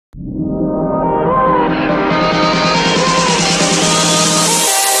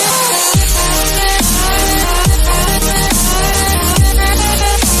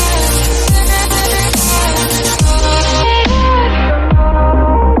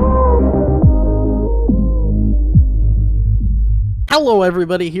Hello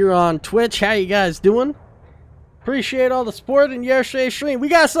everybody here on Twitch. How you guys doing? Appreciate all the support in yesterday's stream. We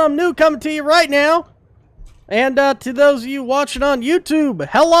got something new coming to you right now. And to those of you watching on YouTube,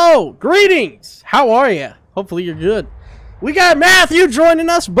 hello, greetings. How are you? Hopefully you're good. We got Matthew joining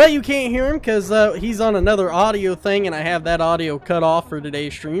us, but you can't hear him because he's on another audio thing, and I have that audio cut off for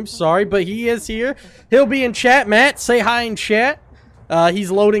today's stream. Sorry, but he is here. He'll be in chat. Matt, say hi in chat.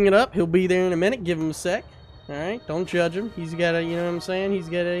 He's loading it up. He'll be there in a minute. Give him a sec. All right, don't judge him. He's got to, you know what I'm saying? He's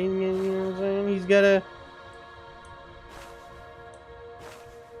got to, you know what I'm saying? He's got to.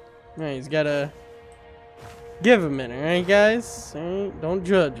 Right, he's got to give him a minute, all right, guys? All right, don't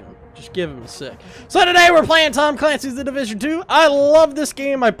judge him. Just give him a sec. So today we're playing Tom Clancy's The Division 2. I love this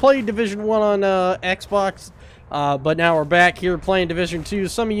game. I played Division 1 on Xbox, but now we're back here playing Division 2.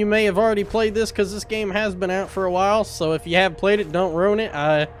 Some of you may have already played this because this game has been out for a while. So if you have played it, don't ruin it.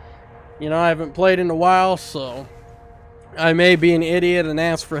 I haven't played in a while, so I may be an idiot and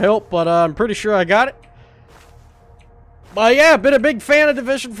ask for help, but I'm pretty sure I got it. But yeah, been a big fan of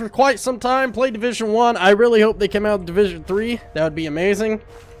Division for quite some time. Played Division 1. I really hope they come out with Division 3. That would be amazing.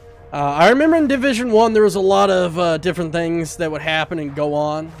 I remember in Division 1 there was a lot of different things that would happen and go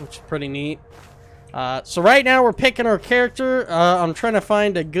on, which is pretty neat. So right now we're picking our character. I'm trying to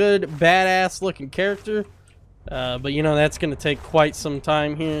find a good, badass looking character. But you know, that's going to take quite some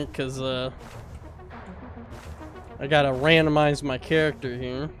time here because I got to randomize my character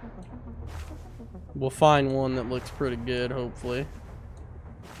here. We'll find one that looks pretty good, hopefully.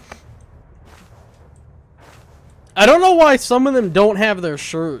 I don't know why some of them don't have their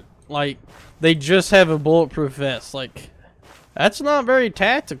shirt. Like, they just have a bulletproof vest. Like, that's not very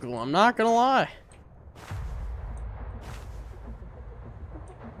tactical, I'm not gonna lie.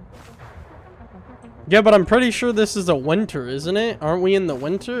 Yeah, but I'm pretty sure this is a winter, isn't it? Aren't we in the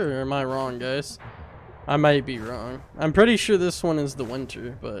winter, or am I wrong, guys? I might be wrong. I'm pretty sure this one is the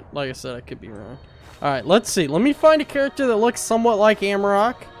winter, but like I said, I could be wrong. Alright, let's see. Let me find a character that looks somewhat like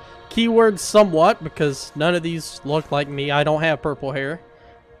Amarok. Keyword somewhat, because none of these look like me. I don't have purple hair.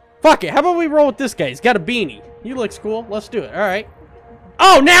 Fuck it. How about we roll with this guy? He's got a beanie. He looks cool. Let's do it. Alright.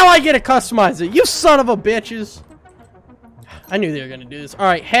 Oh, now I get to customize it. You son of a bitches. I knew they were going to do this.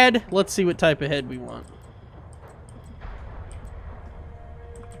 Alright, head. Let's see what type of head we want.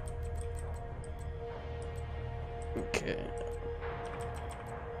 Okay.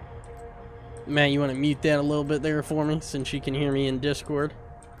 Man, you want to mute that a little bit there for me, since you can hear me in Discord?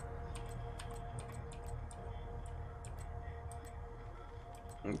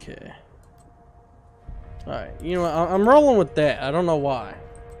 Okay. Alright, you know what? I'm rolling with that. I don't know why.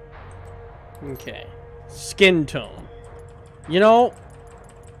 Okay. Skin tone. You know,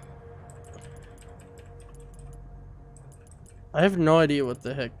 I have no idea what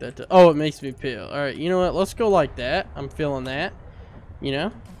the heck that does. Oh, it makes me pale. Alright, you know what? Let's go like that. I'm feeling that. You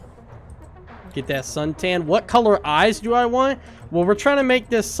know? Get that suntan. What color eyes do I want? Well, we're trying to make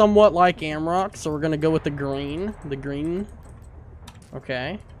this somewhat like Amarok, so we're going to go with the green. The green.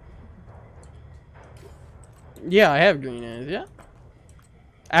 Okay. Yeah, I have green eyes, yeah.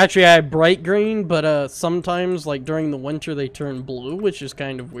 Actually, I have bright green, but sometimes, like during the winter, they turn blue, which is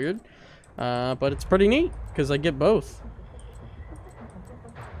kind of weird. But it's pretty neat, because I get both.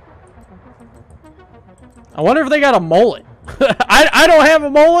 I wonder if they got a mullet. I don't have a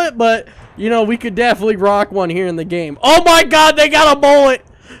mullet, but, you know, we could definitely rock one here in the game. Oh my god, they got a mullet!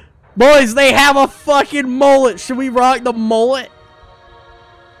 Boys, they have a fucking mullet. Should we rock the mullet?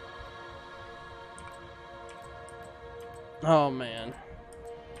 Oh, man.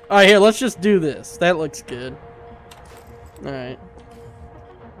 Alright, here, let's just do this. That looks good. Alright.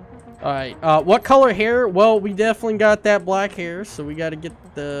 Alright, what color hair? Well, we definitely got that black hair, so we gotta get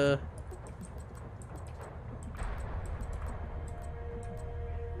the...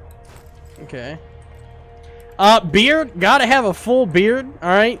 Okay. Beard. Gotta have a full beard,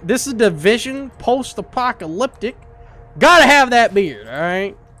 alright? This is Division, post-apocalyptic. Gotta have that beard,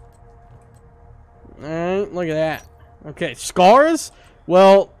 alright? Alright, look at that. Okay, scars?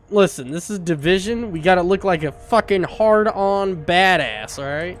 Well, listen, this is Division. We gotta look like a fucking hard-on badass,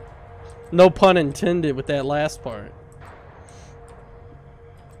 alright? No pun intended with that last part.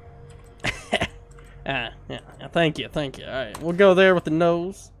 Yeah, thank you. Alright, we'll go there with the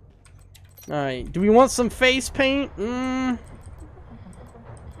nose. Alright, do we want some face paint? I'm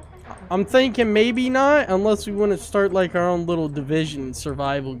thinking maybe not, unless we want to start like our own little Division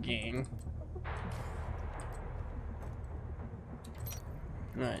survival game.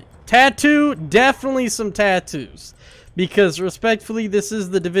 Alright. Tattoo, definitely some tattoos. Because, respectfully, this is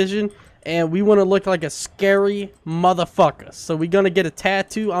the Division, and we want to look like a scary motherfucker. So we're going to get a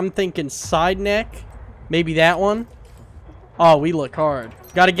tattoo. I'm thinking side neck. Maybe that one. Oh, we look hard.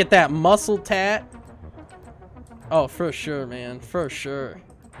 Gotta get that muscle tat. Oh, for sure, man. For sure.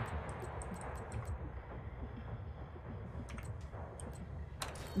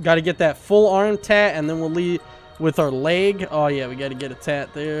 Gotta get that full arm tat, and then we'll lead with our leg. Oh, yeah, we gotta get a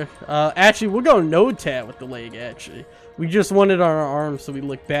tat there. Actually, we'll go no tat with the leg, actually. We just wanted on our arms so we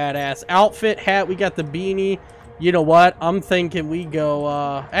look badass. Outfit, hat, we got the beanie. You know what? I'm thinking we go,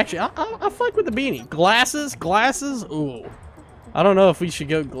 actually, I'll fuck with the beanie. Glasses? Glasses? Ooh. I don't know if we should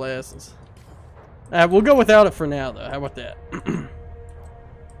go glasses. We'll go without it for now, though. How about that?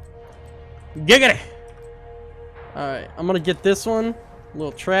 Giggity! Alright, I'm gonna get this one.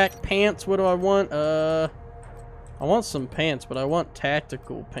 Little track pants. What do I want? I want some pants, but I want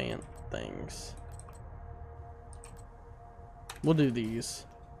tactical pant things. We'll do these.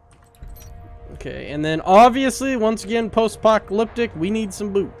 Okay, and then obviously, once again, post-apocalyptic, we need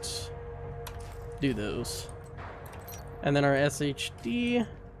some boots. Do those. And then our SHD.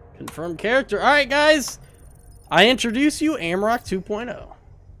 Confirm character. Alright, guys. I introduce you, Amarok 2.0.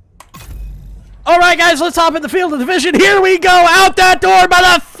 Alright, guys, let's hop in the field of division. Here we go. Out that door,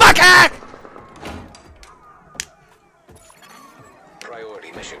 motherfucker!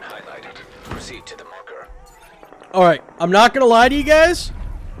 Priority mission highlighted. Proceed to the marker. Alright, I'm not gonna lie to you guys.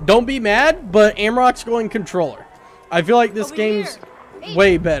 Don't be mad, but Amarok's going controller. I feel like this Over game's here.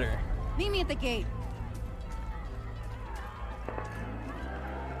 way better. Meet me at the gate.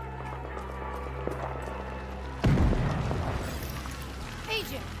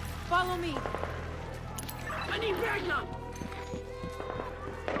 Agent, follow me. I need backup.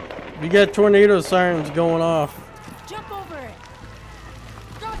 We got tornado sirens going off. Jump over it.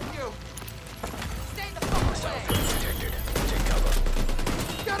 Got you! Stay the fuck away! Detected. Take cover.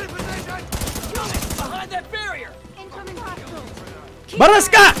 Got it, position! Coming! Behind that barrier! Incoming hostiles. Keep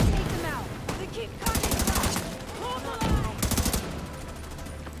Baraska! fire and take them out. They keep coming. Hold the line.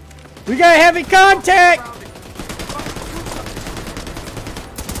 We got heavy contact!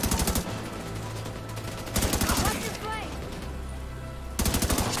 Watch your flank.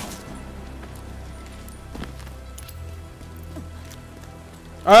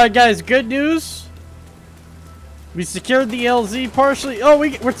 Alright, guys, good news. We secured the LZ partially. Oh,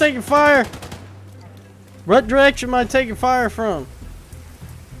 we're taking fire. What direction am I taking fire from?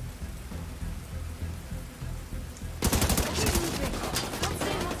 Keep moving. Don't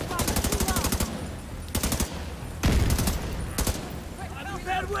stay in one spot for too long. I'm a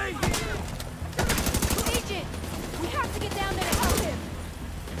bad way! Agent, we have to get down there to help him.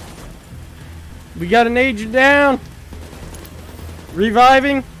 We got an agent down.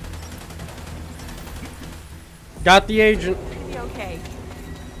 Reviving. Got the agent. Be okay.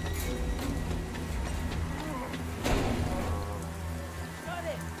 Got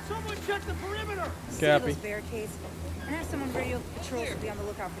it! Someone check the perimeter! Copy. Those barricades, and have someone radio patrols to be on the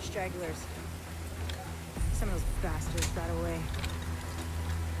lookout for stragglers. Some of those bastards got away.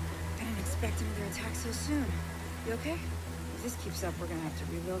 I didn't expect another attack so soon. You okay? If this keeps up, we're gonna have to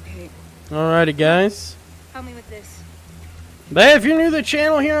relocate. Alrighty, guys. Help me with this. But hey, if you're new to the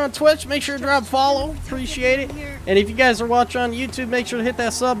channel here on Twitch, make sure to drop follow. Appreciate it. And if you guys are watching on YouTube, make sure to hit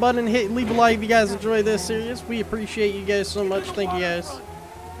that sub button and leave a like if you guys enjoy this series. We appreciate you guys so much. Thank you, guys.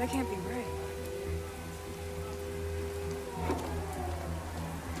 That can't be right.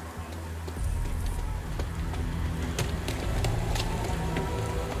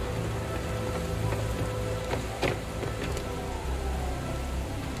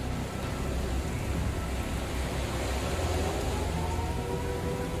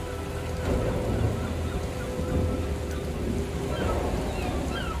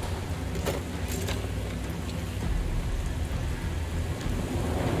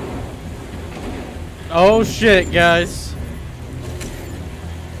 Oh shit, guys.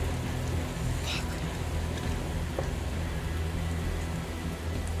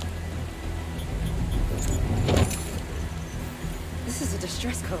 This is a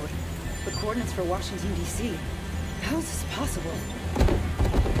distress code. The coordinates for Washington, D.C. How is this possible?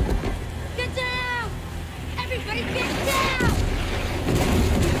 Get down! Everybody get down!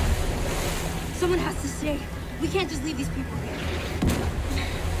 Someone has to stay. We can't just leave these people here.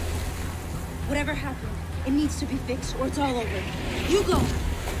 Whatever happened, it needs to be fixed or it's all over. You go!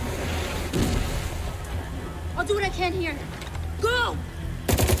 I'll do what I can here. Go!